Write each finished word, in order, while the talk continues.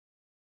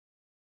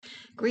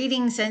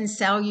Greetings and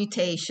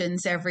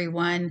salutations,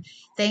 everyone.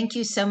 Thank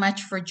you so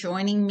much for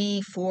joining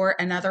me for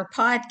another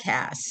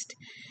podcast.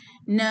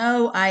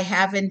 No, I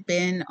haven't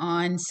been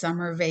on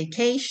summer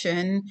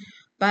vacation,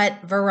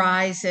 but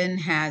Verizon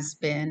has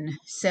been.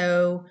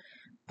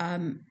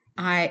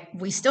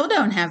 We still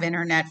don't have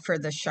internet for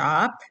the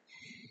shop.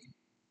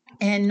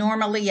 And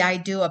normally I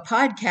do a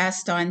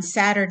podcast on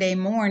Saturday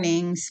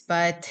mornings,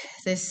 but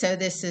this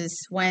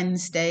is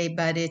Wednesday,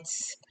 but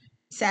it's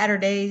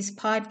Saturday's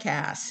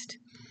podcast.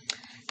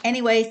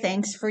 Anyway,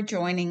 thanks for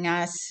joining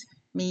us.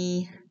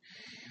 A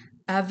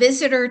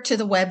visitor to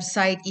the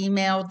website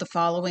emailed the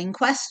following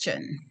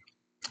question.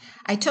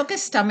 I took a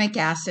stomach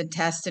acid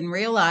test and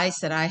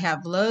realized that I have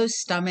low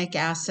stomach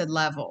acid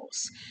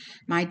levels.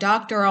 My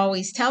doctor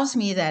always tells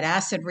me that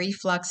acid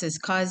reflux is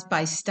caused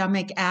by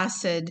stomach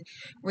acid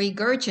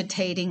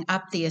regurgitating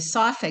up the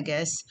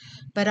esophagus,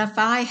 but if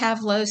I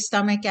have low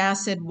stomach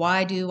acid,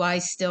 why do I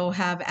still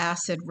have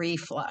acid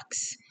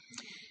reflux?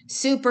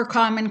 Super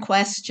common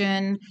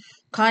question.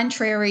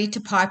 Contrary to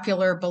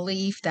popular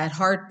belief that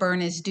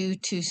heartburn is due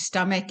to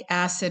stomach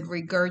acid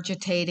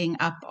regurgitating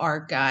up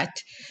our gut,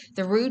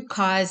 the root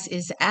cause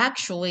is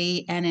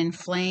actually an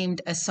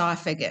inflamed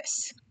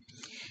esophagus.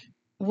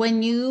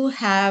 When you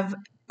have,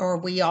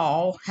 or we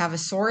all have a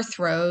sore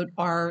throat,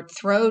 our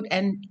throat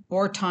and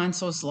or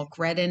tonsils look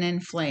red and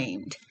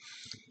inflamed.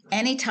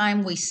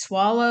 Anytime we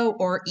swallow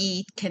or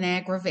eat can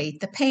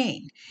aggravate the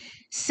pain.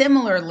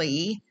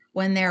 Similarly,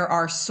 when there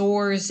are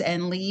sores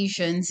and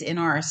lesions in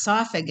our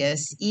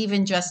esophagus,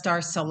 even just our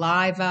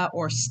saliva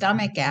or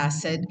stomach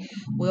acid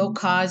will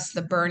cause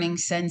the burning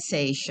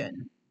sensation,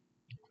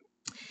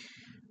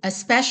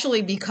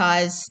 especially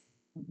because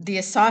the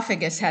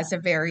esophagus has a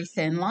very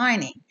thin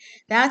lining.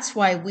 That's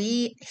why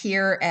we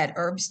here at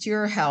Herbs to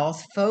Your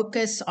Health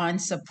focus on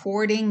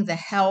supporting the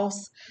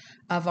health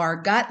of our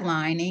gut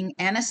lining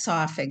and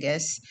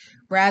esophagus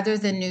rather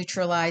than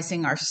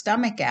neutralizing our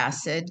stomach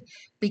acid,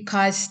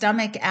 because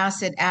stomach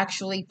acid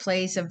actually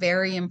plays a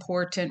very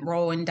important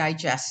role in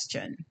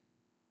digestion.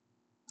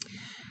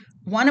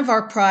 One of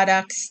our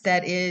products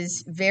that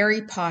is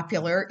very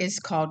popular is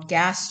called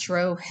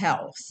Gastro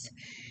Health.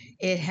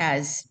 It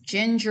has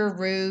ginger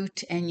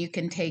root, and you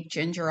can take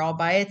ginger all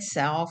by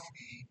itself,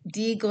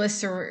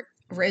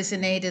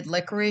 deglycerinated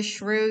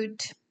licorice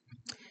root,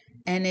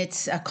 and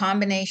it's a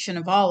combination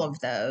of all of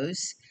those.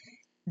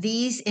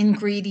 These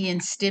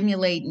ingredients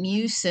stimulate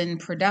mucin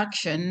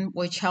production,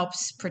 which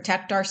helps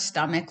protect our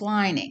stomach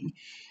lining.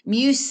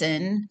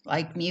 Mucin,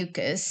 like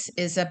mucus,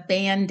 is a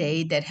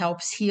band-aid that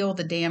helps heal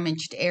the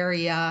damaged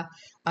area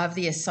of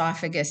the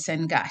esophagus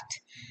and gut.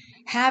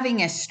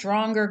 Having a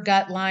stronger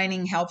gut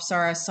lining helps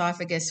our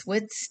esophagus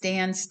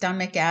withstand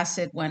stomach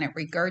acid when it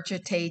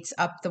regurgitates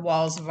up the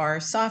walls of our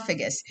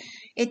esophagus.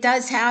 It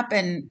does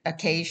happen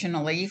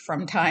occasionally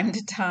from time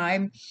to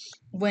time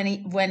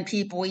when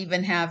people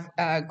even have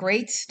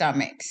great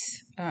stomachs,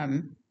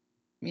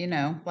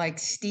 like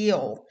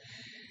steel,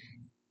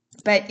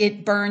 but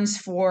it burns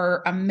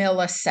for a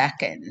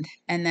millisecond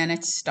and then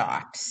it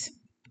stops.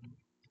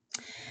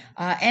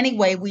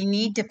 Anyway, we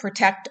need to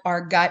protect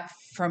our gut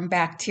from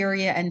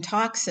bacteria and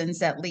toxins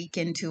that leak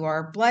into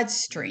our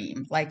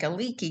bloodstream, like a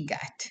leaky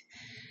gut.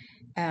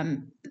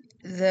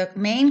 The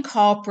main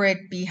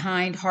culprit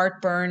behind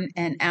heartburn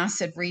and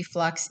acid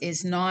reflux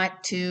is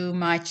not too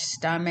much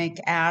stomach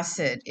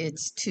acid.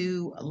 It's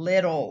too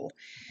little.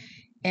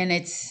 And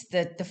it's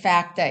the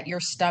fact that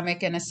your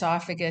stomach and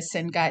esophagus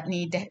and gut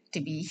need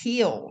to be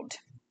healed.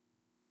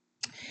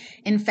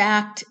 In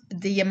fact,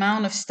 the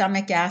amount of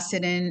stomach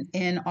acid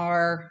in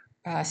our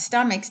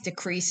stomachs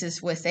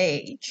decreases with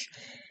age.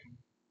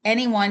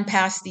 Anyone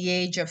past the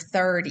age of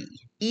 30,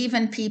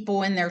 even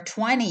people in their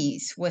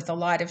 20s with a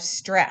lot of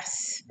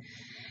stress,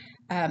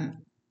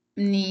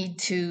 need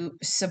to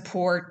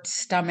support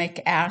stomach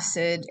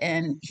acid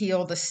and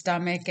heal the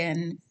stomach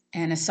and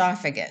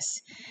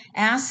esophagus.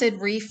 Acid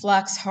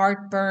reflux,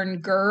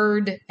 heartburn,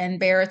 GERD, and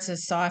Barrett's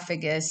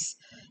esophagus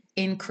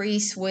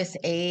increase with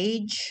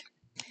age.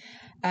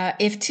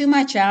 If too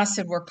much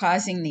acid were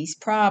causing these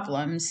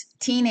problems,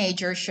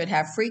 teenagers should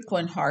have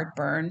frequent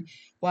heartburn,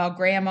 while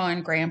grandma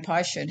and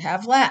grandpa should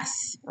have less,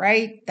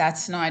 right?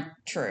 That's not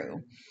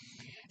true.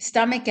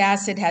 Stomach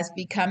acid has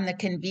become the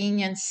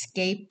convenient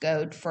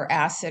scapegoat for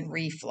acid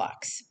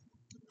reflux.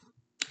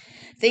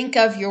 Think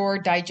of your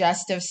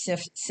digestive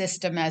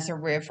system as a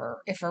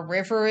river. If a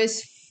river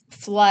is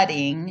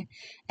flooding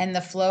and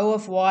the flow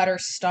of water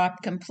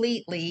stopped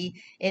completely,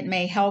 it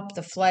may help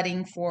the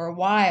flooding for a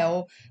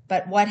while,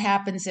 but what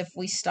happens if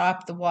we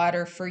stop the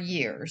water for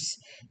years?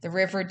 The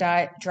river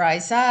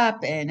dries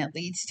up and it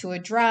leads to a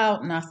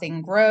drought,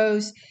 nothing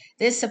grows.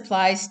 This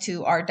applies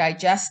to our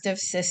digestive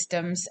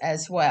systems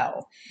as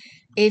well.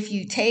 If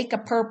you take a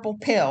purple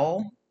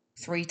pill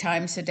 3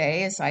 times a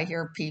day, as I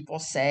hear people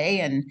say,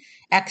 and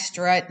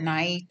extra at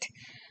night,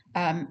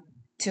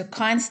 to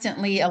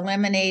constantly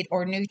eliminate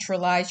or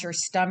neutralize your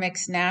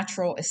stomach's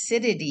natural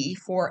acidity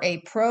for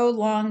a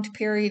prolonged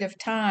period of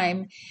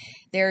time,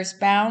 there's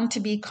bound to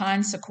be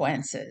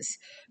consequences.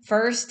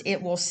 First,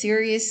 it will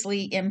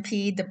seriously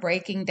impede the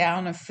breaking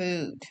down of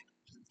food.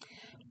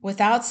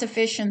 Without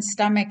sufficient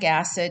stomach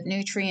acid,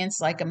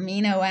 nutrients like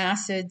amino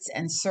acids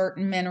and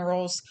certain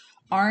minerals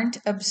aren't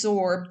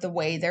absorbed the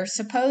way they're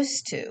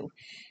supposed to.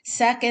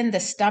 Second, the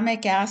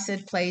stomach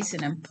acid plays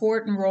an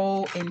important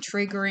role in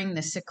triggering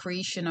the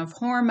secretion of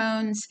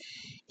hormones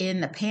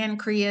in the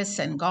pancreas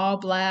and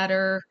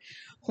gallbladder.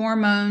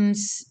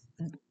 Hormones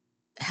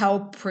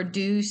help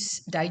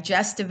produce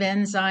digestive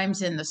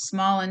enzymes in the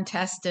small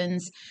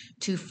intestines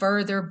to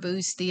further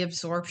boost the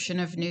absorption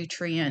of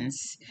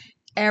nutrients.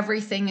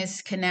 Everything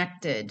is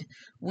connected.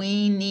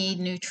 We need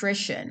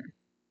nutrition.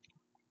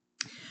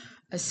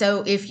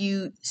 So if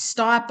you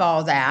stop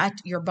all that,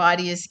 your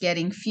body is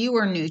getting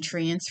fewer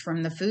nutrients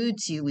from the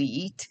foods you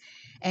eat.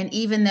 And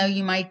even though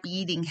you might be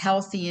eating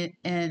healthy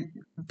and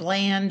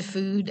bland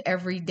food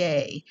every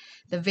day,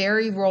 the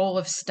very role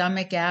of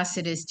stomach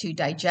acid is to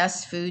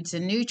digest foods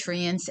and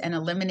nutrients and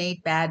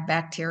eliminate bad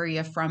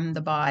bacteria from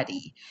the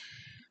body.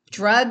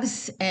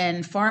 Drugs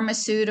and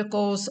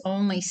pharmaceuticals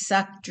only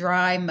suck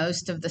dry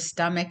most of the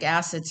stomach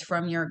acids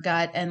from your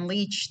gut and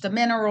leach the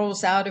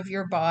minerals out of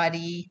your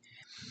body.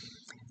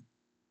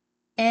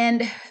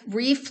 And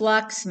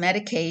reflux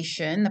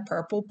medication, the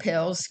purple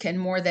pills, can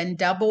more than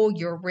double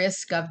your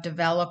risk of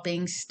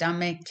developing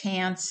stomach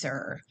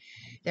cancer.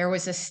 There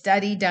was a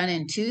study done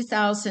in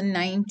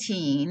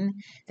 2019.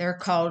 They're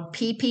called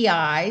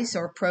PPIs,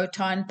 or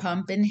proton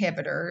pump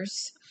inhibitors,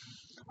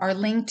 are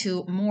linked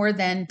to more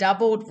than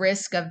doubled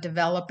risk of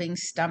developing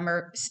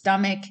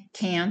stomach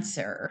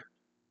cancer.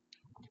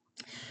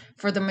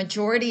 For the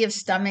majority of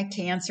stomach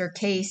cancer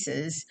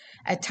cases,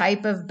 a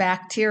type of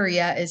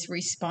bacteria is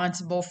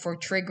responsible for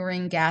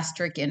triggering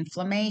gastric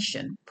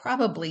inflammation,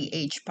 probably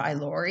H.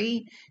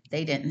 pylori.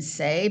 They didn't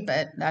say,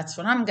 but that's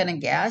what I'm going to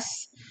guess.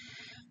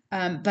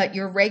 But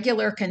your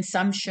regular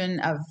consumption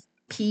of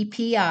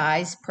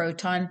PPIs,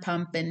 proton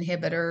pump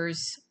inhibitors,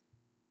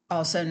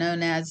 also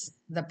known as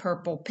the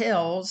purple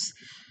pills,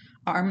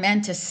 are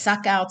meant to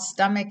suck out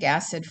stomach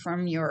acid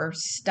from your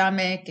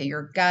stomach,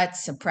 your gut,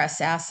 suppress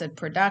acid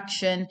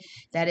production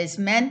that is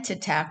meant to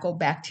tackle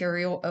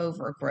bacterial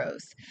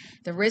overgrowth.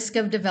 The risk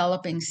of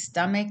developing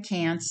stomach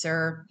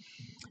cancer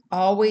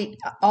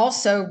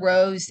also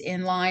rose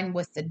in line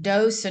with the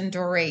dose and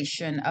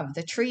duration of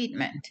the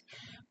treatment.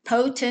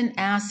 Potent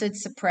acid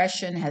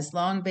suppression has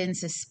long been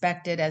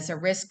suspected as a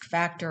risk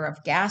factor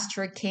of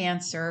gastric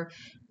cancer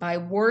by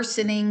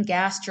worsening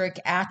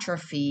gastric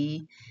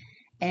atrophy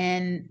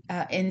and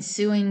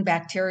ensuing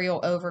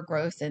bacterial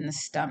overgrowth in the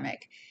stomach.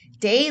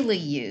 Daily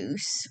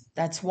use,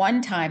 that's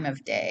one time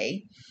of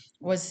day,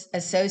 was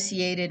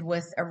associated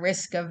with a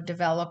risk of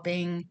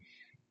developing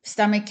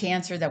stomach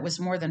cancer that was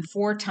more than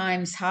 4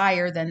 times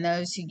higher than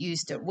those who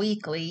used it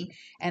weekly.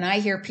 And I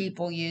hear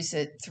people use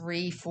it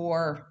 3,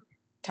 4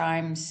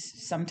 times,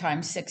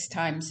 sometimes 6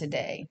 times a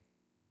day.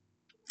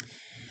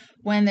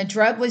 When the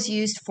drug was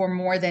used for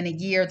more than a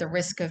year, the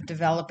risk of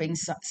developing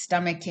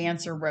stomach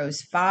cancer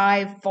rose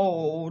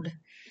 5-fold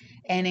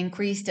and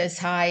increased as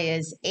high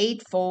as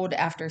 8-fold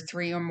after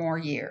 3 or more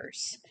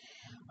years.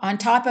 On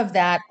top of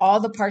that, all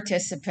the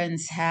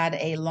participants had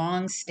a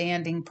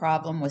long-standing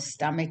problem with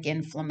stomach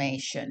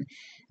inflammation.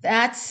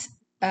 That's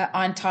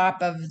on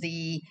top of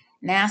the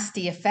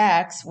nasty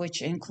effects,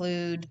 which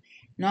include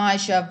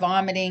nausea,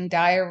 vomiting,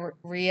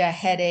 diarrhea,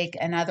 headache,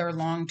 and other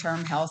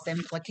long-term health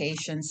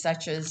implications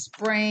such as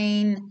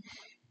brain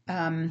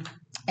and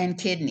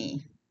kidney.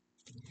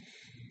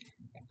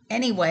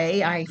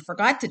 Anyway, I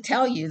forgot to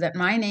tell you that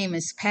my name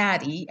is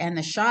Patty and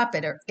the shop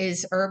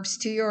is Herbs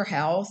to Your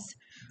Health.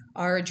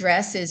 Our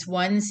address is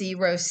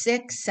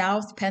 106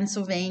 South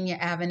Pennsylvania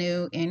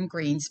Avenue in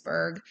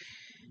Greensburg.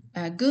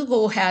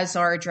 Google has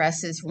our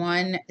address as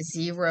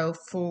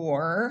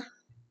 104.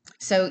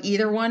 So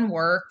either one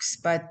works,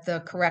 but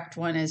the correct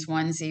one is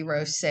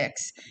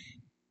 106.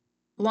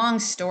 Long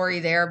story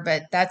there,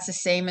 but that's the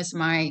same as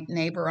my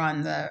neighbor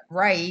on the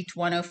right.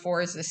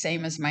 104 is the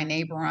same as my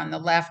neighbor on the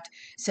left.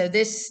 So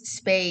this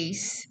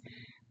space,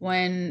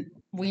 when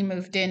we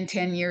moved in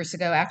 10 years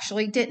ago,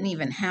 actually didn't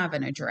even have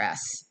an address.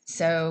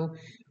 So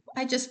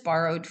I just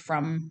borrowed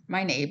from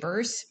my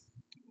neighbors.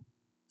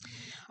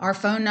 Our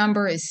phone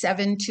number is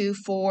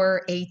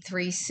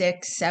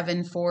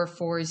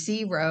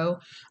 724-836-7440.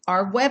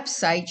 Our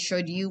website,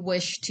 should you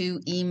wish to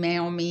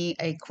email me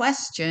a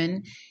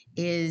question,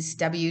 is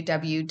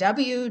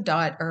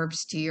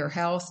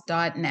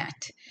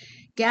www.herbstoyourhealth.net.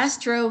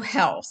 Gastro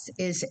Health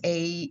is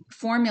a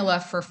formula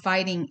for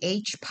fighting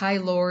H.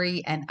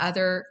 pylori and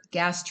other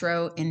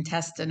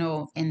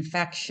gastrointestinal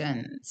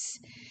infections.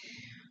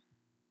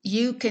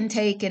 You can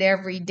take it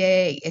every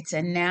day. It's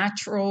a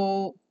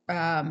natural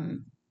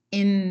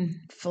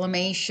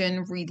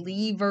inflammation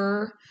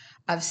reliever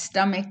of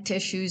stomach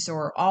tissues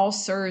or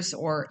ulcers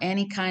or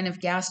any kind of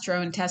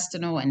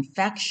gastrointestinal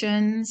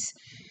infections.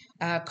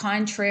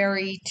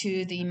 contrary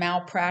to the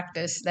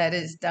malpractice that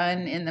is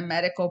done in the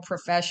medical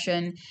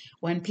profession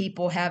when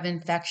people have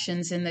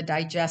infections in the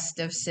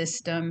digestive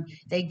system.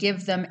 They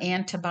give them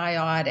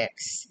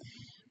antibiotics.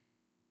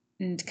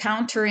 And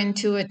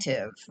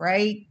counterintuitive,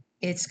 right?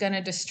 It's going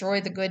to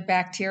destroy the good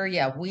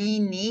bacteria. We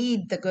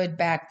need the good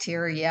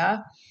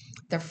bacteria,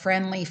 the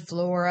friendly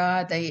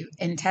flora, the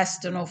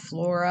intestinal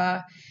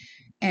flora,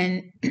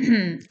 and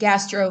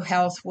gastro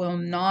health will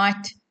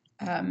not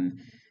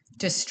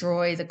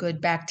destroy the good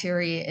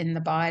bacteria in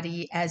the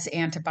body as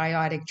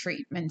antibiotic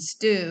treatments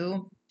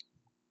do.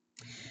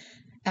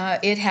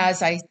 It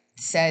has, I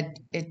said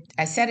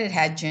it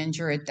had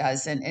ginger. It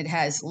doesn't. It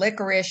has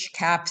licorice,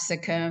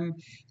 capsicum,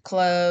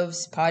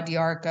 cloves, pau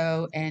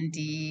d'arco, and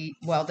the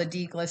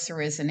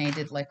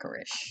deglycyrrhizinated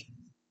licorice.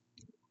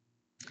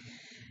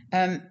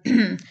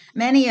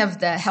 Many of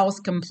the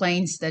health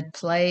complaints that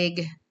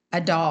plague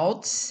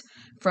adults,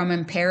 from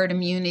impaired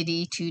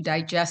immunity to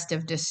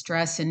digestive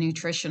distress and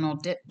nutritional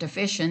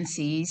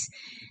deficiencies,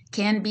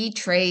 can be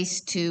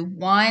traced to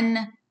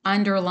one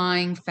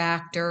underlying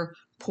factor: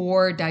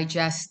 poor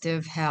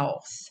digestive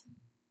health.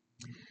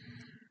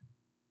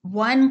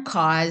 One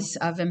cause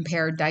of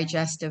impaired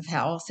digestive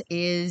health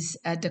is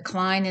a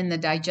decline in the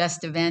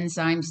digestive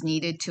enzymes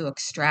needed to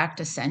extract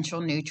essential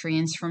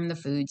nutrients from the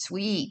foods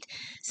we eat.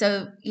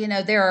 So,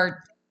 there are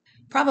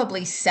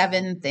probably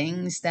 7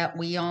 things that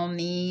we all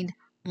need.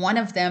 One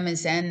of them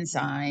is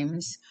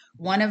enzymes,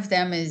 one of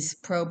them is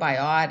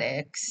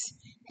probiotics,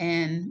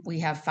 and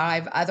we have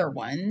 5 other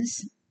ones.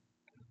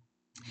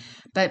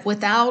 But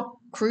without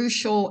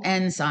crucial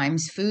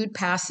enzymes, food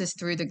passes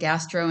through the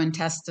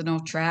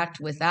gastrointestinal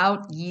tract without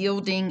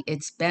yielding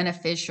its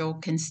beneficial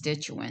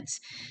constituents.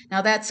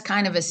 Now, that's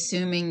kind of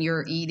assuming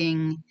you're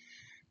eating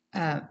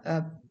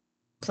a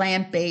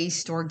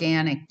plant-based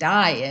organic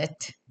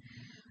diet.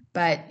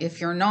 But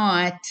if you're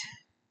not,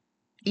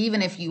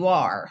 even if you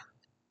are,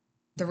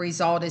 the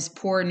result is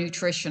poor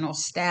nutritional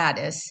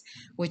status,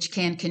 which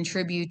can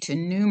contribute to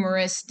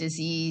numerous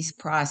disease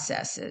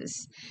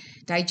processes.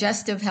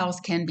 Digestive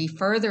health can be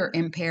further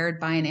impaired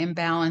by an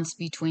imbalance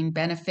between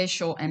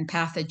beneficial and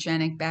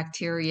pathogenic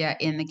bacteria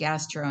in the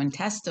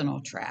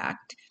gastrointestinal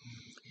tract,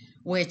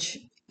 which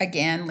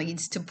again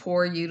leads to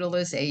poor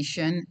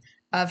utilization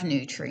of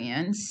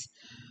nutrients.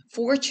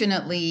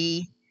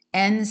 Fortunately,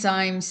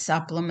 enzyme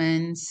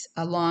supplements,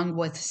 along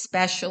with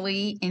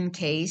specially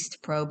encased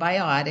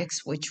probiotics,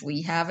 which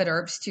we have at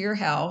Herbs to Your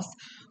Health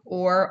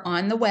or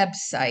on the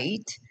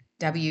website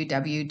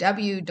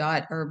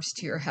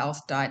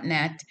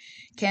www.herbstoyourhealth.net,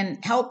 can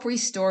help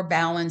restore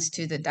balance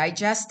to the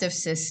digestive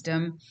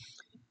system,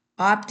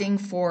 allowing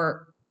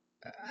for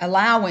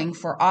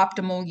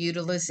optimal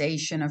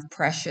utilization of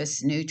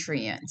precious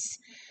nutrients.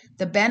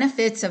 The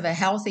benefits of a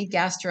healthy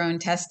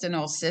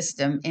gastrointestinal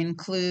system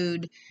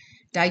include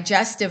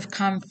digestive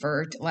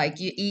comfort, like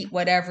you eat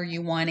whatever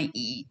you want to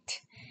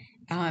eat,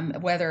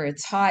 whether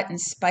it's hot and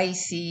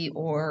spicy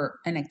or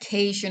an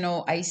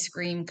occasional ice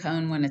cream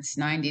cone when it's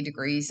 90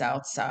 degrees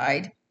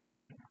outside.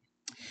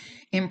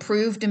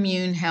 Improved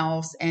immune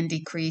health and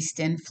decreased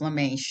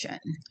inflammation.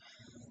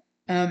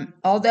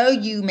 Although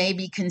you may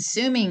be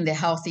consuming the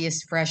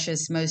healthiest,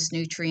 freshest, most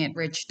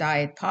nutrient-rich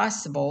diet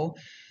possible,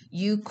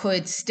 you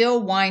could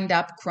still wind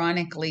up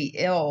chronically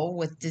ill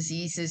with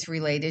diseases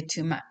related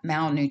to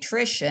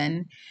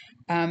malnutrition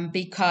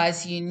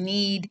because you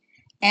need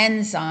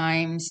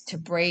enzymes to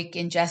break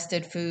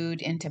ingested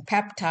food into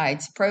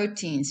peptides,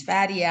 proteins,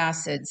 fatty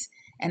acids,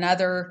 and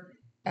other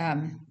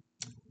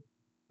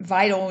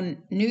vital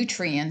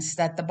nutrients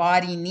that the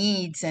body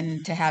needs,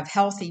 and to have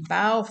healthy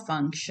bowel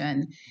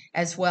function,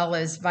 as well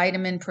as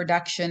vitamin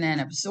production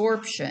and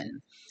absorption.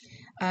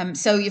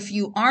 So if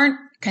you aren't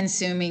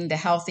consuming the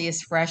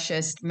healthiest,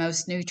 freshest,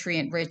 most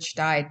nutrient-rich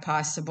diet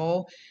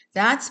possible,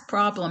 that's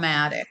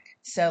problematic.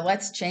 So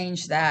let's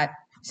change that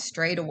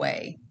straight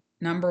away.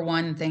 Number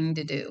 1 thing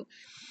to do.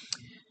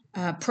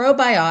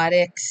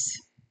 Probiotics,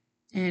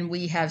 and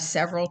we have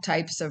several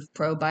types of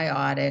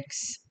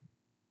probiotics.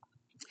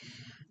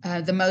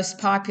 The most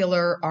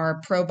popular are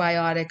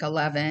Probiotic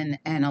 11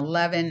 and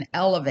 11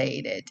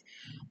 Elevated.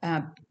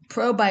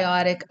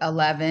 Probiotic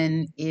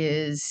 11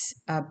 is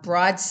a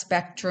broad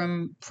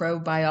spectrum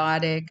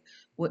probiotic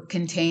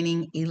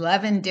containing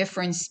 11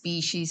 different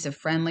species of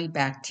friendly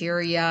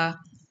bacteria.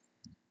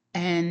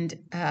 And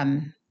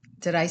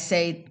did I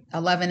say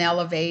 11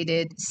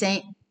 Elevated?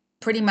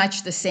 Pretty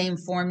much the same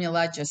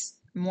formula, just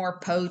more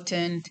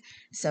potent.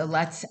 So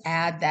let's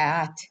add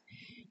that.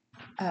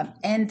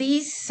 And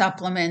these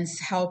supplements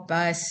help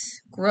us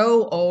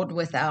grow old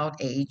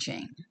without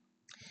aging.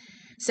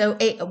 So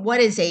what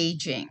is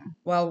aging?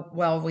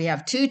 Well, we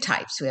have 2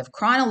 types. We have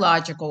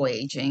chronological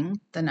aging,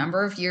 the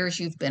number of years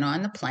you've been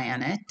on the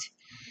planet,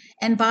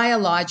 and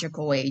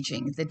biological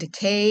aging, the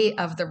decay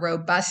of the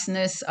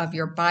robustness of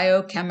your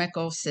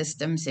biochemical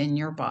systems in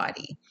your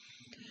body.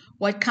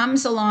 What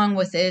comes along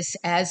with this,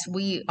 as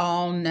we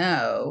all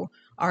know,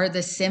 are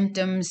the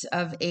symptoms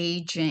of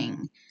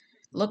aging.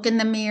 Look in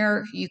the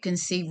mirror, you can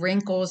see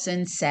wrinkles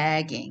and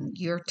sagging.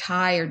 You're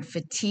tired,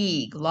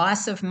 fatigue,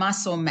 loss of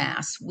muscle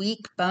mass,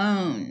 weak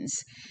bones.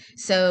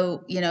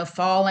 So,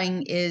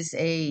 falling is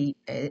a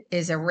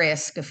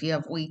risk if you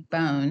have weak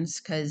bones,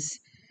 because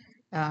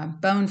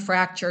bone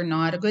fracture,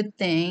 not a good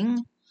thing.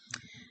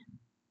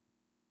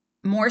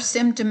 More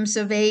symptoms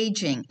of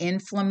aging: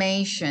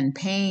 inflammation,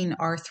 pain,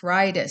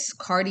 arthritis,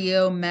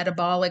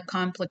 cardiometabolic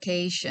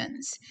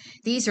complications.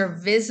 These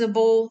are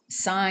visible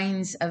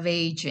signs of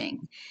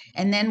aging.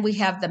 And then we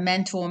have the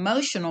mental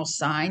emotional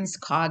signs,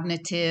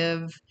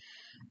 cognitive,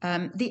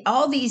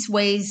 all these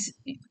ways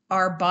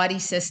our body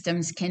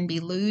systems can be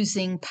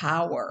losing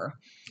power.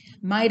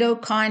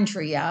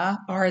 Mitochondria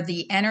are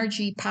the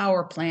energy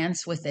power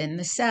plants within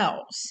the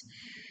cells.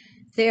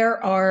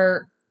 There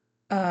are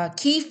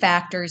key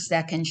factors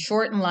that can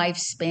shorten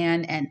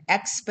lifespan and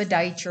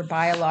expedite your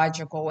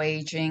biological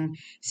aging.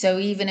 So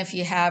even if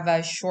you have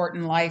a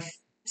shortened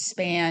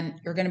lifespan,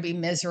 you're going to be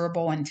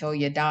miserable until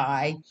you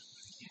die.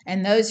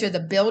 And those are the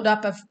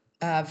buildup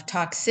of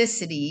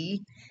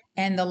toxicity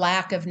and the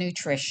lack of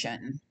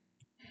nutrition.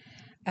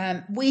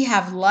 We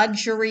have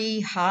luxury,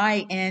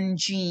 high-end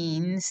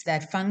genes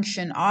that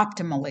function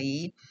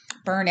optimally,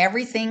 burn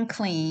everything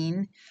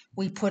clean.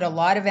 We put a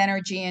lot of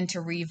energy into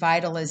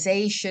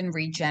revitalization,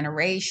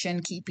 regeneration,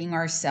 keeping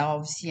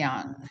ourselves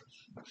young.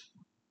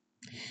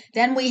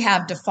 Then we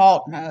have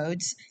default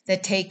modes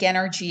that take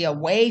energy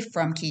away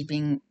from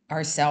keeping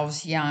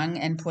ourselves young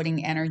and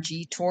putting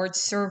energy towards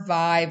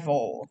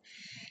survival.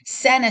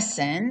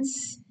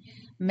 Senescence: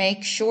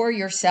 make sure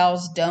your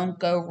cells don't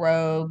go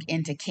rogue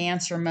into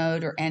cancer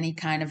mode or any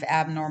kind of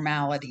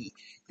abnormality.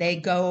 They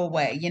go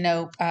away.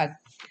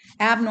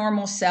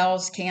 Abnormal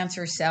cells,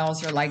 cancer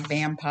cells, are like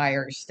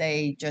vampires.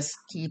 They just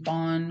keep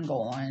on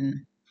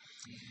going,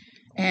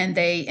 and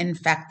they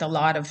infect a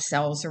lot of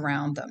cells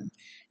around them.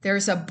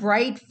 There's a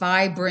bright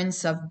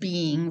vibrance of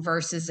being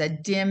versus a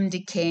dim,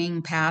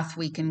 decaying path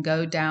we can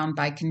go down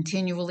by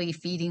continually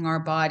feeding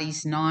our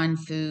bodies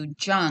non-food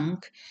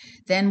junk.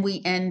 Then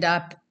we end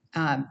up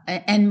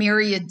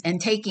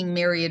taking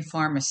myriad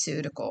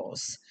pharmaceuticals.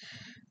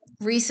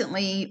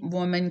 Recently, a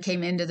woman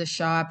came into the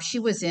shop. She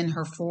was in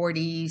her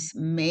 40s,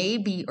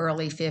 maybe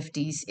early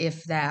 50s,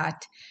 if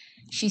that.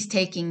 She's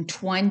taking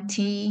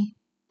 20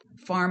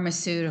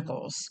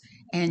 pharmaceuticals,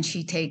 and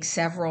she takes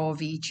several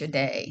of each a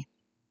day.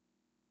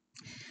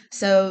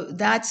 So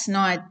that's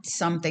not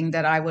something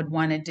that I would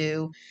want to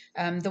do.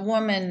 The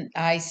woman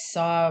I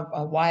saw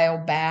a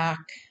while back,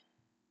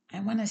 I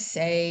want to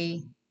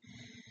say,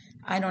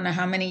 I don't know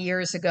how many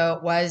years ago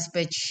it was,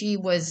 but she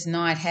was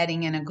not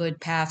heading in a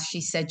good path. She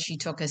said she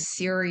took a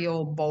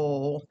cereal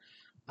bowl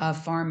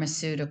of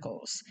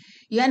pharmaceuticals.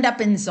 You end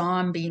up in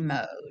zombie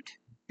mode.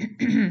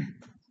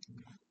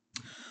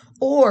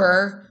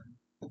 Or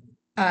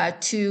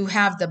to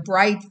have the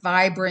bright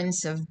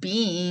vibrance of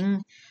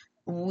being,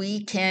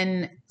 we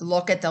can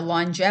look at the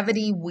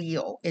longevity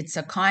wheel. It's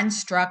a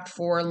construct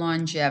for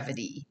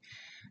longevity.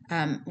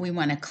 We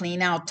want to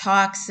clean out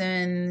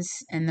toxins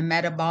and the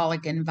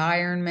metabolic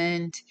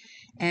environment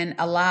and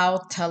allow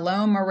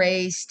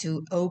telomerase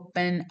to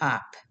open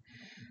up.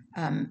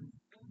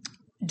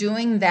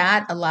 Doing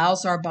that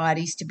allows our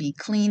bodies to be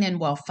clean and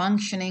well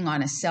functioning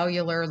on a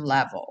cellular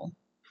level.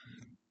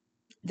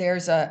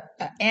 There's a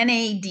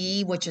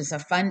NAD, which is a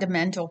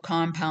fundamental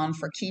compound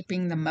for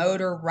keeping the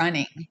motor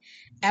running.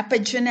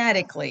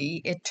 Epigenetically,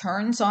 it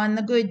turns on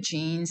the good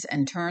genes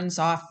and turns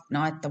off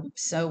not the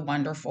so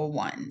wonderful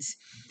ones.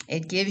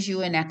 It gives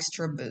you an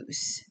extra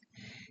boost.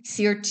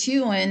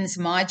 Sirtuins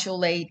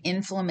modulate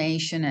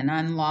inflammation and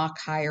unlock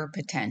higher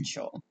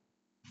potential.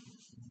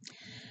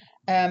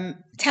 Telomeres,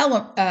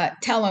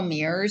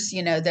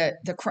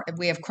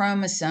 we have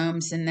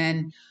chromosomes, and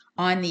then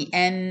on the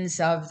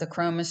ends of the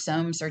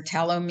chromosomes are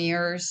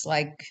telomeres,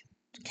 like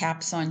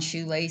caps on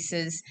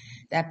shoelaces,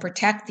 that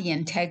protect the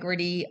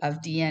integrity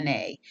of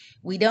DNA.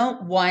 We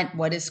don't want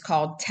what is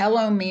called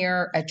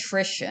telomere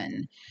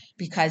attrition,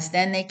 because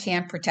then they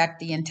can't protect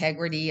the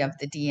integrity of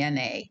the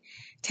DNA.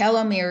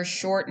 Telomeres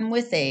shorten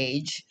with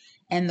age,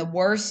 and the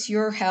worse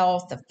your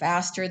health, the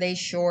faster they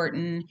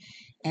shorten,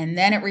 and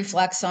then it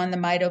reflects on the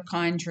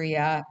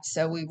mitochondria.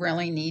 So we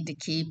really need to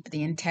keep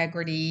the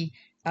integrity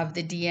of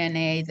the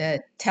DNA,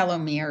 the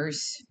telomeres,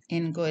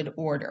 in good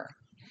order.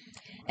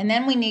 And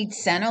then we need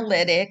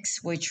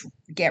senolytics, which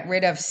get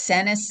rid of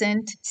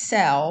senescent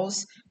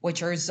cells,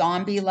 which are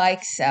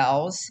zombie-like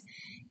cells.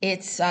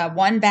 It's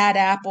one bad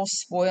apple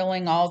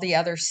spoiling all the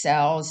other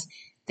cells.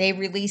 They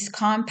release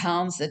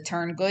compounds that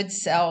turn good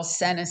cells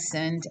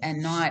senescent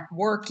and not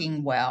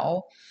working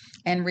well,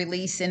 and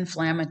release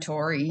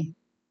inflammatory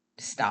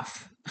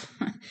stuff.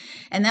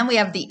 And then we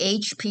have the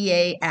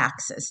HPA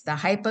axis, the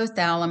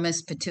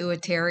hypothalamus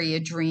pituitary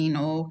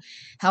adrenal,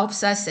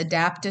 helps us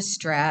adapt to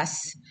stress.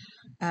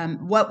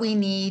 What we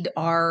need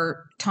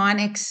are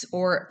tonics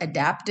or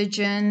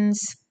adaptogens.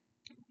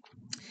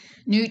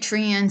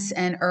 Nutrients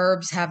and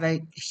herbs have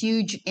a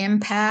huge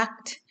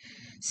impact.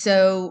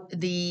 So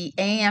the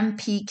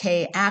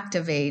AMPK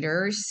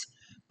activators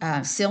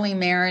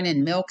silymarin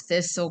and milk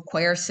thistle,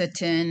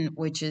 quercetin,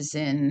 which is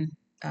in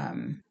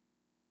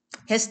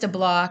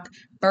Histoblock,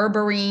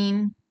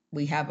 berberine.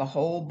 We have a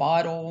whole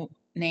bottle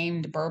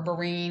named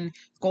berberine,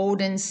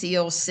 golden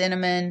seal,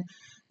 cinnamon.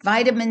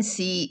 Vitamin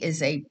C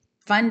is a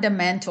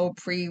fundamental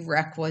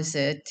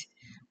prerequisite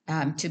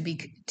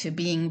to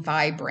being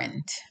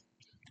vibrant.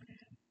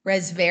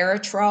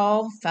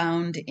 Resveratrol,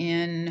 found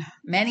in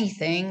many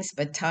things,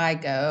 but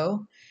Tygo.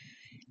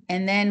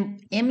 And then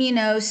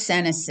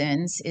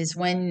immunosenescence is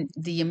when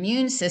the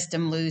immune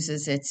system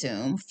loses its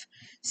oomph.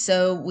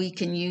 So we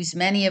can use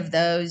many of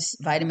those: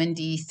 vitamin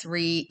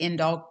D3,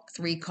 indole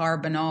 3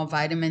 carbinol,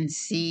 vitamin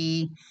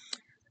C,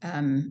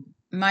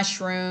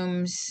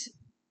 mushrooms,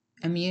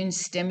 immune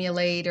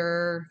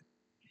stimulator.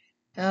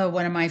 Oh,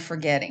 what am I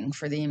forgetting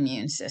for the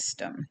immune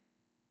system?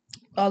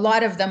 A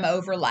lot of them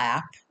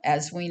overlap,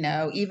 as we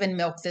know. Even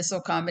milk thistle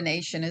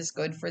combination is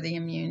good for the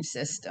immune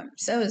system.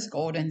 So is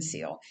golden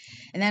seal.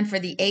 And then for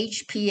the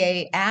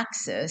HPA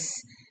axis,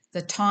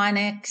 the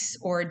tonics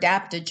or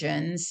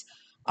adaptogens,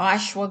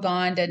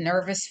 ashwagandha,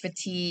 nervous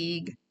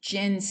fatigue,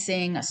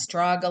 ginseng,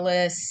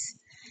 astragalus.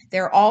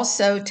 They're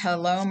also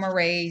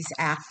telomerase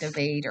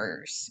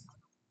activators.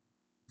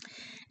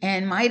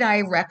 And might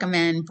I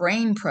recommend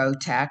Brain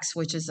Protex,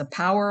 which is a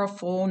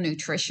powerful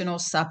nutritional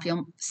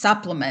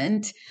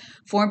supplement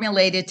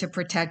formulated to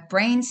protect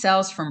brain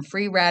cells from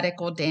free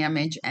radical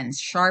damage and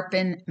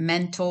sharpen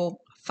mental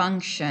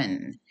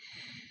function.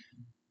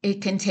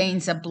 It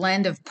contains a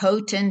blend of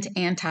potent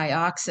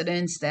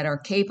antioxidants that are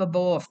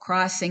capable of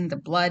crossing the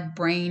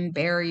blood-brain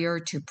barrier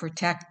to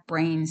protect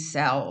brain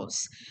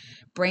cells.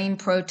 Brain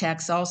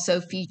Protex also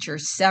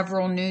features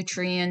several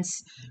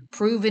nutrients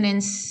proven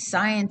in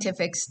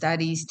scientific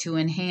studies to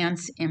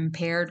enhance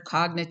impaired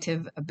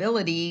cognitive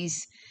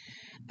abilities.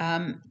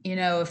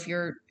 If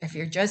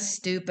you're just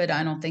stupid,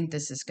 I don't think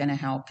this is going to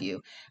help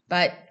you.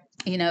 But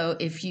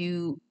if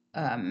you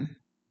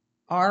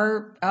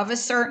are of a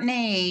certain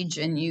age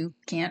and you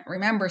can't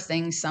remember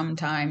things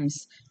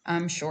sometimes,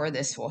 I'm sure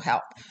this will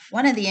help.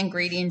 One of the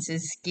ingredients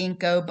is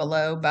ginkgo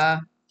biloba.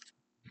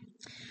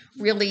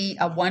 Really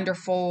a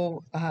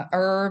wonderful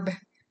herb.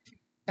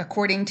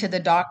 According to the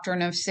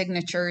doctrine of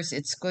signatures,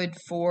 it's good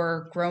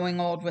for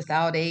growing old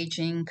without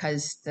aging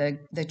because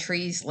the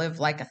trees live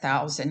like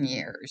 1,000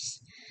 years.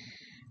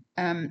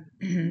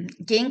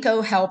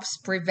 Ginkgo helps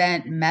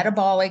prevent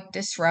metabolic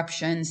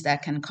disruptions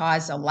that can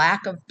cause a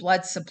lack of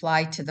blood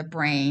supply to the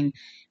brain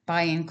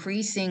by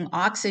increasing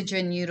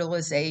oxygen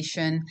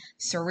utilization,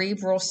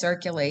 cerebral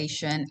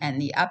circulation,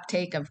 and the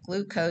uptake of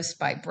glucose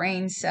by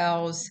brain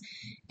cells.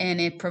 And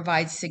it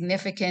provides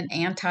significant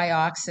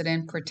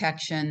antioxidant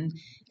protection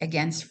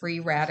against free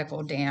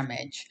radical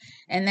damage.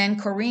 And then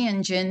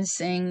Korean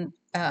ginseng,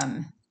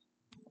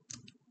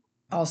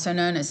 also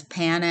known as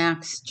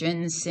Panax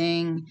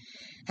ginseng,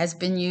 has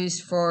been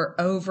used for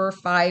over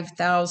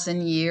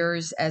 5,000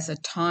 years as a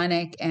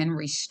tonic and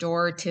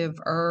restorative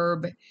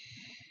herb.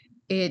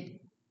 It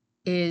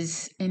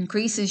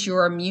increases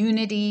your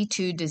immunity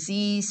to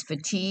disease,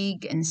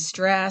 fatigue, and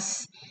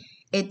stress.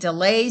 It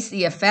delays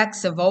the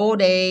effects of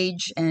old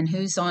age, and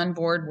who's on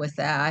board with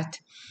that?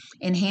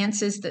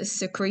 Enhances the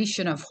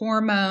secretion of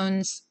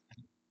hormones,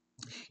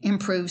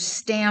 improves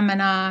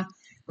stamina,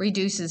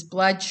 reduces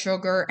blood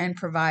sugar, and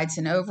provides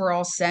an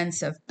overall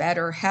sense of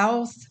better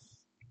health.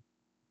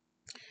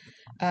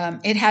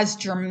 It has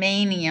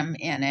germanium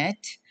in it,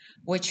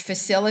 which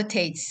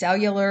facilitates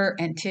cellular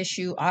and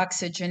tissue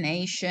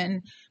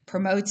oxygenation,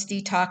 promotes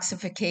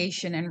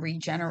detoxification and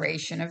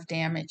regeneration of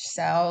damaged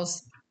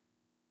cells.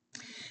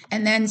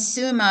 And then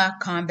Suma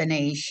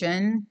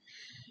combination.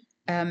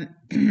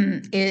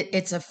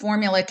 It's a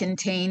formula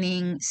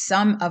containing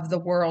some of the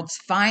world's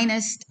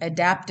finest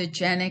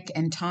adaptogenic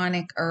and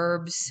tonic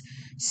herbs.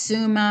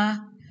 Suma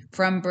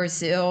from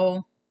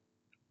Brazil,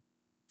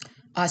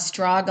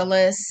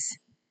 astragalus,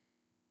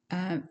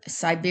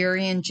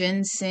 Siberian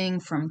ginseng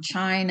from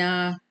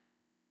China,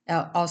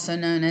 also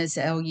known as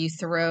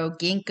Eleuthero,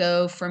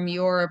 ginkgo from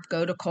Europe,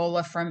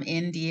 gotu-kola from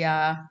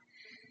India,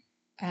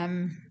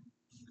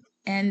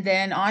 and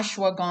then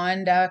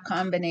ashwagandha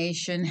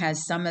combination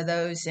has some of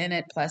those in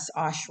it, plus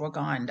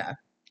ashwagandha.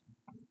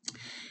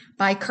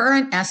 By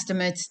current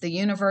estimates, the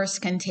universe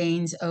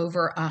contains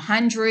over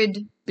 100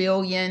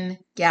 billion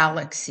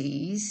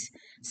galaxies.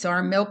 So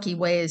our Milky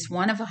Way is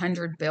one of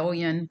 100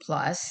 billion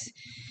plus.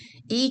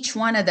 Each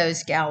one of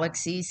those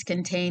galaxies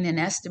contain an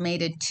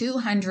estimated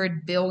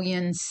 200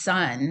 billion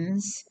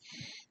suns.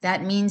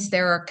 That means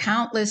there are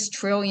countless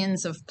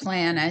trillions of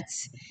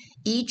planets,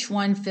 each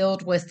one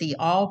filled with the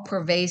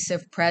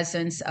all-pervasive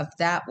presence of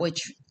that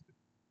which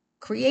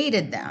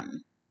created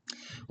them.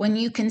 When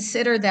you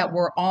consider that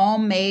we're all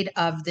made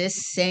of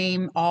this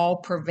same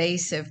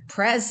all-pervasive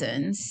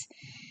presence,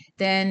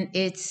 then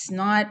it's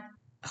not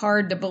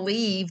hard to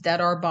believe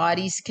that our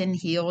bodies can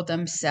heal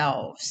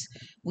themselves.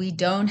 We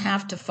don't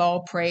have to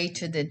fall prey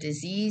to the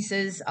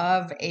diseases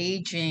of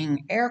aging,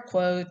 air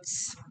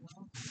quotes.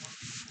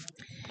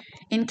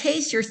 In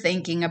case you're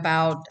thinking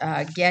about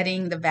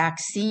getting the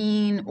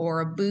vaccine or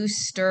a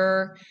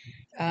booster,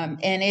 and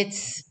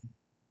it's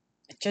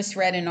just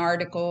read an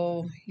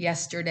article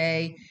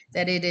yesterday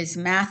that it is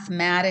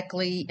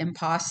mathematically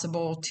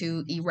impossible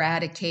to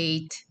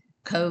eradicate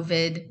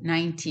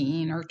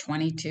COVID-19 or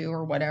 22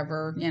 or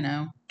whatever,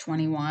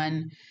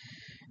 21.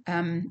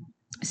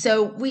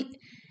 So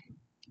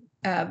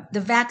the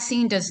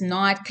vaccine does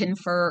not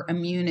confer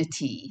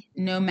immunity,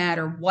 no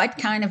matter what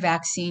kind of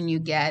vaccine you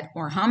get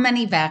or how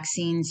many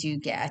vaccines you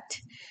get.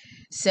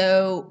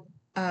 So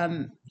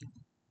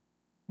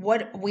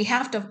what we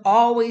have to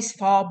always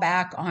fall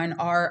back on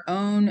our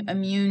own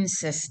immune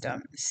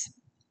systems,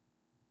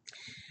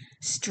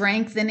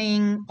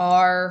 strengthening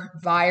our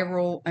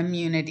viral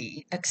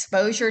immunity.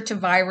 Exposure to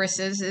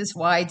viruses is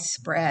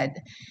widespread.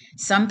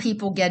 Some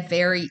people get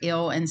very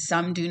ill and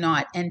some do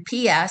not. And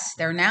P.S.,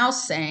 they're now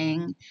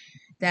saying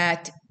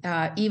that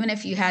even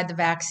if you had the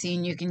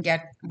vaccine, you can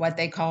get what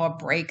they call a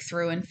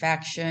breakthrough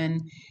infection,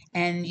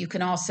 and you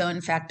can also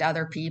infect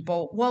other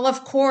people. Well,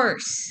 of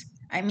course.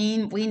 I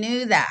mean, we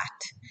knew that.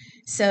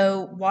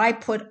 So why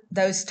put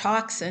those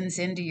toxins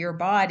into your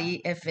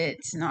body if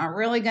it's not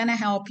really going to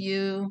help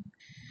you?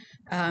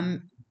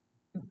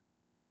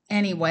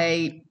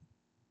 Anyway,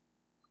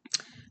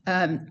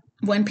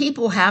 when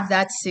people have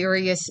that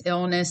serious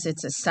illness,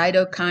 it's a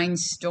cytokine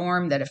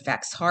storm that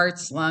affects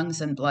hearts, lungs,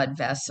 and blood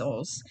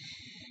vessels.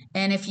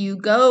 And if you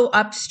go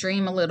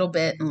upstream a little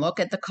bit and look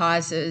at the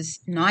causes,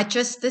 not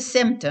just the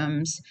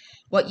symptoms,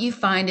 what you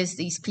find is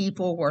these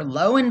people were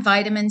low in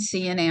vitamin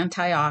C and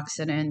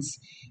antioxidants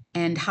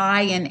and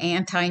high in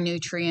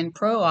anti-nutrient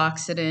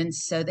pro-oxidants.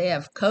 So they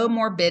have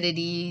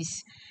comorbidities,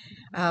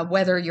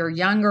 whether you're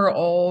young or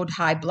old,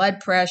 high blood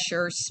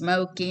pressure,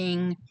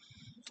 smoking,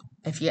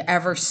 if you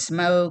ever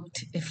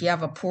smoked, if you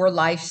have a poor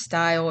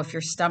lifestyle, if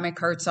your stomach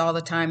hurts all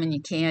the time and you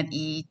can't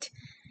eat.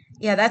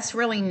 Yeah, that's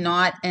really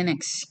not an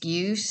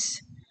excuse.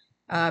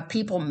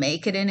 People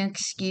make it an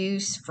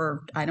excuse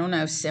for,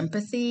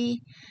 sympathy.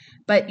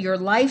 But your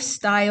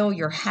lifestyle,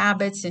 your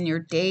habits, and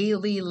your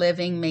daily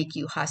living make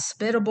you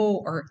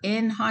hospitable or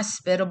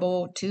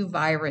inhospitable to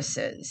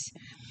viruses.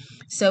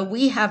 So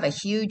we have a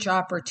huge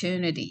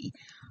opportunity.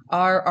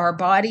 Are our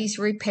bodies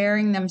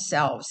repairing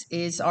themselves?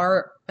 Is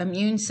our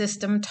immune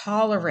system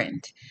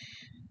tolerant?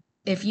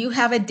 If you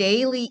have a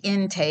daily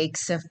intake,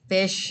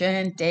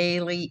 sufficient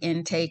daily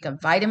intake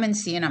of vitamin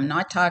C, and I'm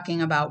not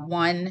talking about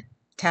one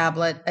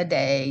tablet a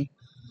day,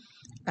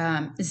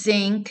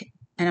 zinc,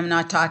 and I'm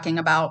not talking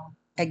about,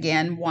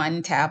 again,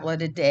 one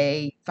tablet a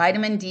day,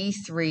 vitamin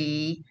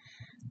D3,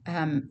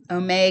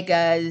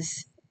 omegas,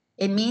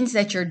 it means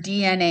that your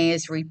DNA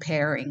is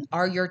repairing.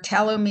 Are your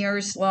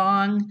telomeres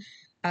long?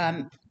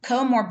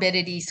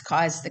 Comorbidities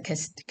cause the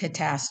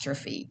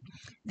catastrophe.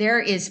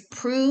 There is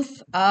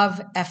proof of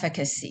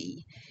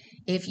efficacy.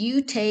 If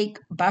you take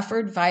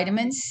buffered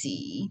vitamin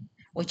C,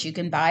 which you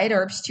can buy at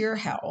Herbs to Your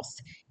Health,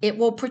 it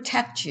will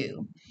protect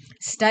you.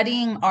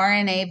 Studying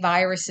RNA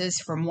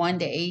viruses from 1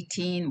 to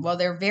 18, well,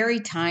 they're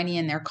very tiny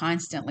and they're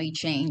constantly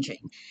changing.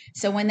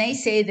 So when they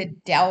say the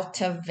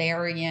Delta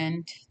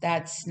variant,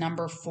 that's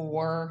number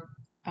 4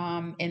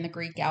 in the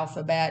Greek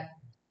alphabet,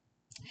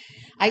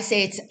 I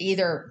say it's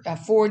either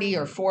 40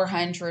 or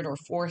 400 or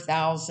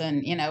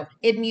 4,000.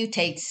 It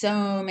mutates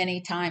so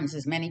many times,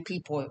 as many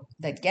people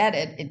that get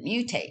it, it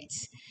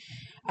mutates.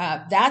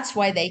 That's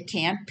why they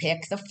can't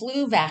pick the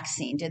flu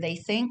vaccine. Do they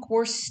think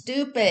we're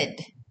stupid?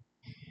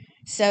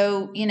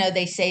 So,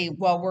 they say,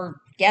 well, we're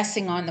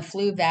guessing on the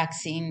flu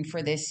vaccine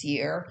for this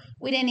year.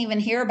 We didn't even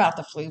hear about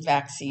the flu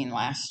vaccine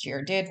last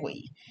year, did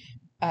we?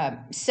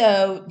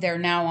 So they're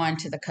now on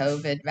to the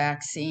COVID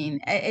vaccine.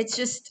 It's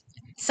just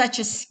such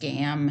a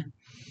scam.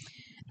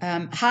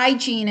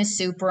 Hygiene is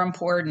super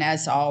important,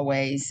 as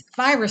always.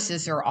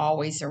 Viruses are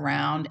always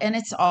around, and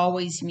it's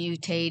always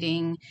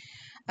mutating.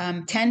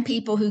 10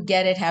 people who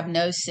get it have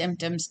no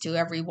symptoms to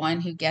every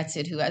one who gets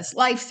it who has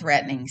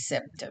life-threatening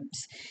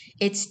symptoms.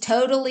 It's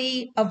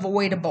totally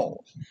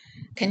avoidable.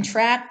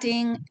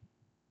 Contracting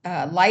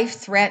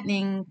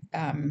life-threatening,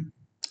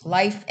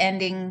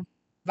 life-ending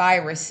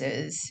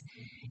viruses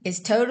is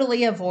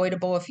totally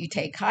avoidable if you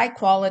take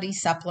high-quality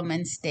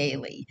supplements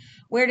daily.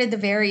 Where did the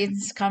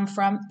variants come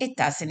from? It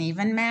doesn't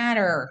even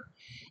matter.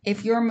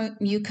 If your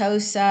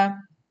mucosa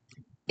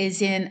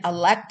is in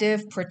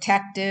elective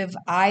protective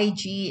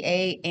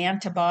IgA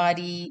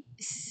antibody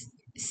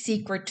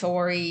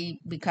secretory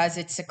because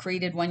it's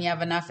secreted when you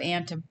have enough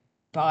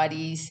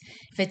antibodies,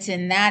 if it's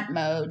in that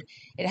mode,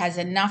 it has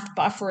enough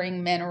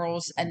buffering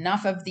minerals,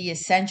 enough of the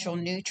essential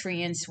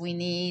nutrients we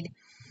need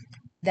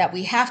that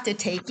we have to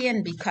take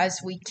in because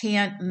we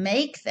can't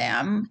make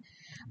them.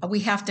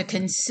 We have to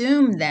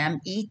consume them,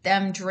 eat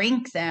them,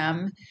 drink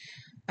them.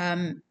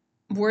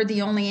 We're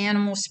the only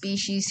animal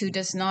species who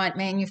does not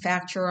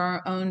manufacture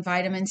our own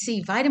vitamin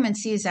C. Vitamin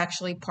C is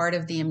actually part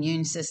of the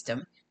immune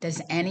system.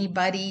 Does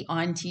anybody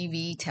on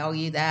TV tell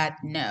you that?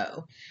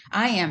 No.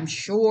 I am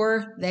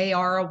sure they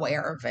are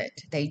aware of it.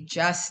 They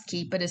just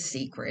keep it a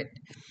secret.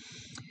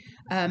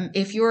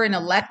 If you're in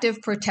elective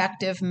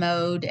protective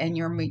mode and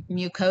your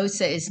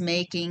mucosa is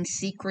making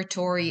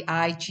secretory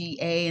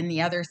IgA and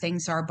the other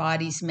things our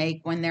bodies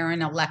make when they're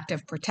in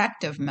elective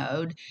protective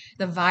mode,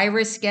 the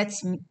virus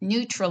gets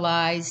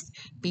neutralized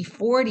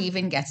before it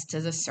even gets to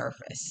the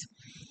surface.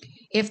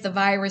 If the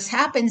virus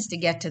happens to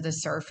get to the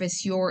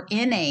surface, your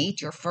innate,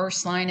 your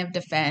first line of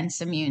defense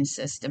immune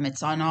system,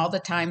 it's on all the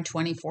time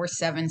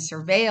 24/7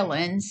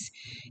 surveillance,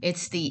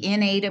 it's the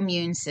innate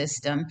immune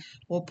system,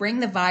 will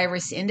bring the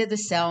virus into the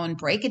cell and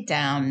break it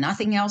down.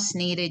 Nothing else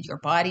needed. Your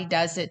body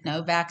does it.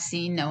 No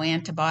vaccine, no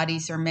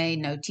antibodies are made,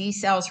 no T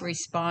cells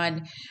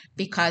respond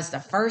because the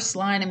first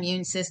line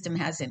immune system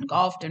has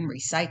engulfed and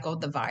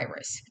recycled the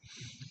virus.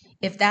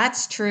 If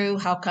that's true,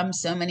 how come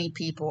so many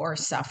people are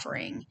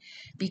suffering?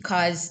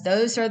 Because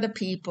those are the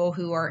people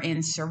who are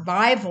in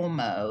survival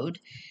mode.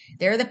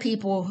 They're the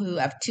people who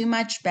have too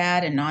much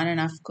bad and not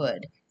enough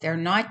good. They're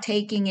not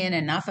taking in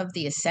enough of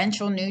the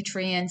essential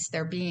nutrients.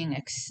 They're being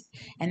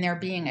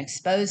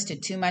exposed to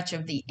too much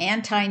of the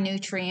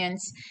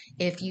anti-nutrients.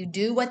 If you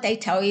do what they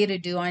tell you to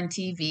do on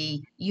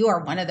TV, you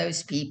are one of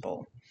those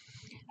people.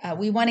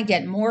 We want to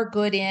get more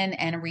good in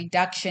and a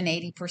reduction,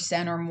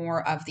 80% or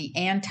more, of the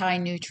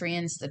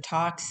anti-nutrients, the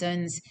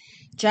toxins,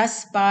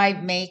 just by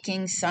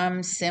making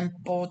some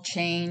simple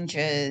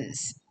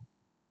changes.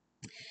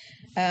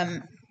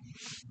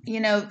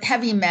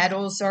 Heavy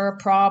metals are a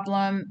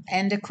problem.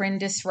 Endocrine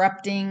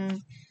disrupting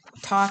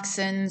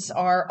toxins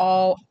are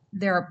all,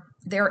 they're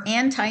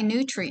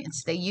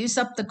anti-nutrients. They use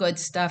up the good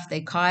stuff. They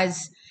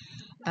cause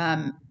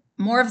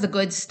more of the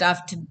good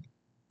stuff to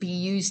be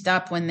used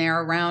up when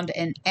they're around,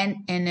 and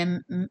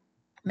in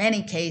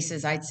many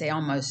cases, I'd say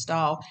almost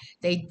all,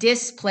 they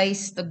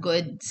displace the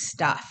good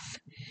stuff.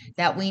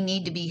 That we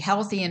need to be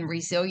healthy and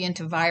resilient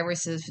to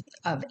viruses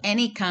of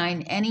any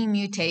kind, any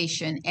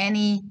mutation,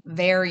 any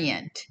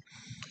variant.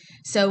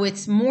 So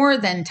it's more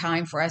than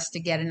time for us to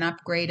get an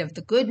upgrade of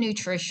the good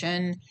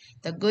nutrition,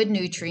 the good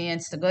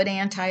nutrients, the good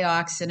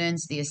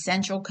antioxidants, the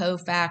essential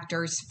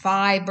cofactors,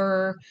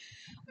 fiber,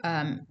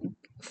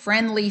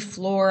 friendly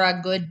flora,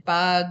 good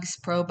bugs,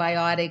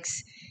 probiotics,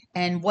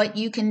 and what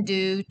you can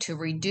do to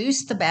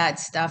reduce the bad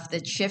stuff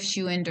that shifts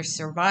you into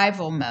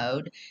survival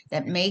mode,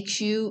 that makes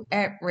you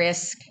at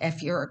risk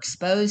if you're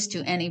exposed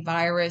to any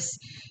virus.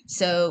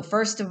 So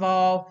first of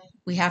all,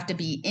 we have to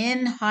be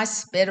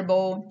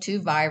inhospitable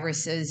to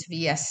viruses.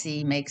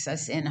 VSC makes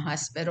us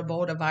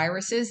inhospitable to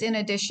viruses, in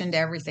addition to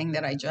everything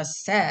that I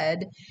just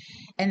said.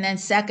 And then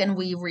second,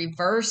 we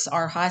reverse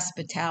our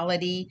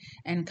hospitality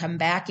and come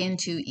back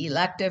into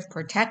elective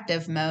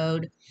protective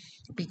mode,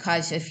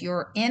 because if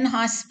you're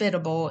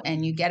inhospitable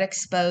and you get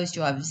exposed,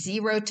 you'll have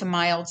 0 to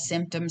mild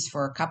symptoms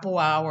for a couple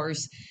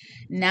hours.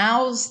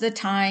 Now's the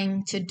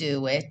time to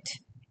do it.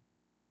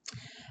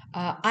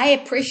 I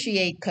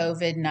appreciate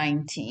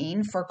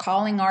COVID-19 for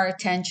calling our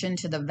attention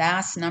to the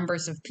vast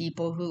numbers of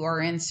people who are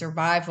in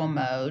survival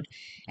mode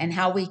and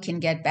how we can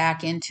get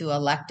back into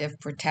elective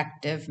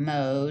protective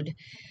mode.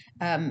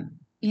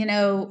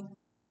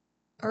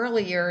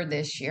 Earlier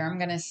this year, I'm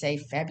going to say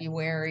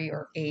February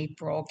or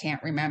April,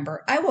 can't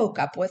remember, I woke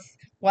up with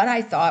what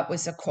I thought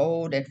was a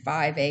cold at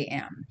 5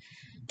 a.m.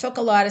 Took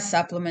a lot of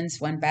supplements,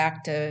 went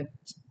back to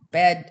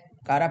bed,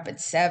 got up at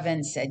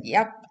 7, said,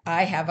 yep,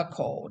 I have a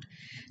cold.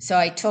 So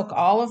I took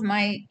all of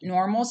my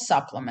normal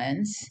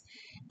supplements,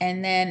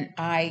 and then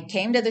I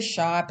came to the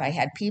shop. I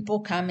had people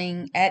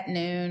coming at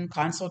noon,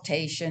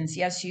 consultations.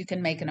 Yes, you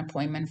can make an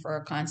appointment for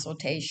a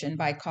consultation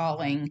by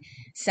calling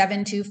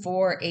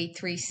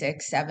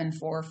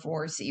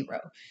 724-836-7440.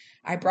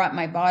 I brought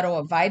my bottle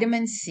of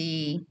vitamin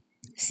C,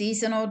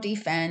 seasonal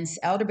defense,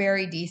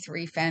 elderberry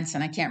D3 fence,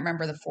 and I can't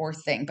remember the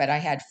fourth thing, but I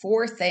had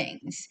 4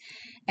 things,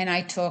 and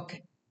I took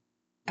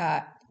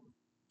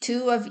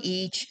 2 of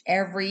each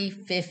every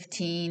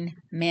 15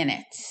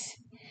 minutes.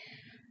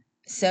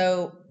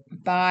 So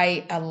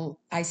I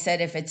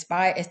said, if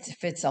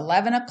it's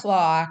 11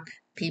 o'clock,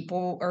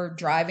 people are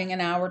driving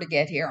an hour to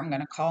get here, I'm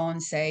going to call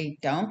and say,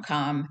 don't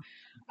come.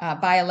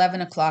 By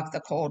 11 o'clock, the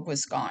cold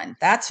was gone.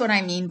 That's what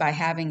I mean by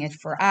having it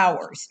for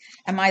hours.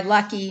 Am I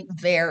lucky?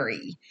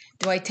 Very.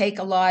 Do I take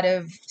a lot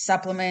of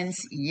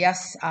supplements?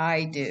 Yes,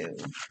 I do.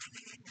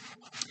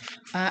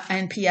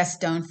 And P.S.,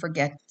 don't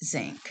forget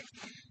zinc.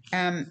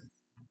 I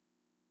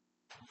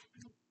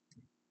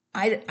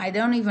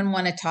don't even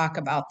want to talk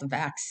about the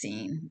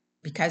vaccine,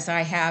 because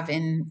I have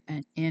in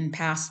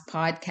past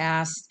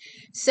podcasts.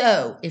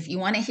 So if you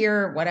want to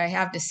hear what I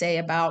have to say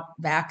about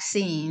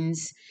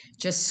vaccines,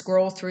 just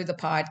scroll through the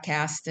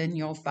podcast and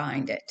you'll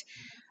find it.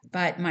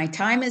 But my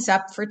time is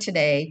up for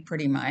today,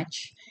 pretty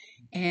much,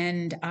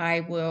 and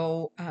I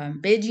will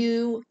bid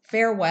you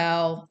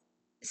farewell.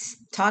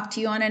 Talk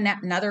to you on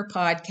another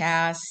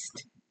podcast.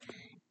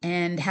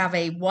 And have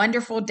a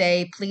wonderful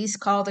day. Please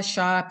call the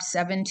shop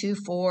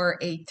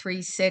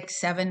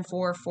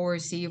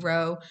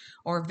 724-836-7440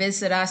 or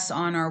visit us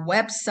on our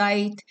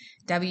website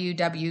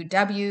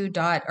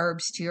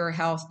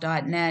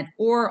www.herbstoyourhealth.net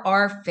or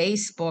our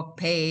Facebook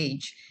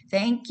page.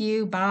 Thank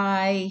you.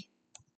 Bye.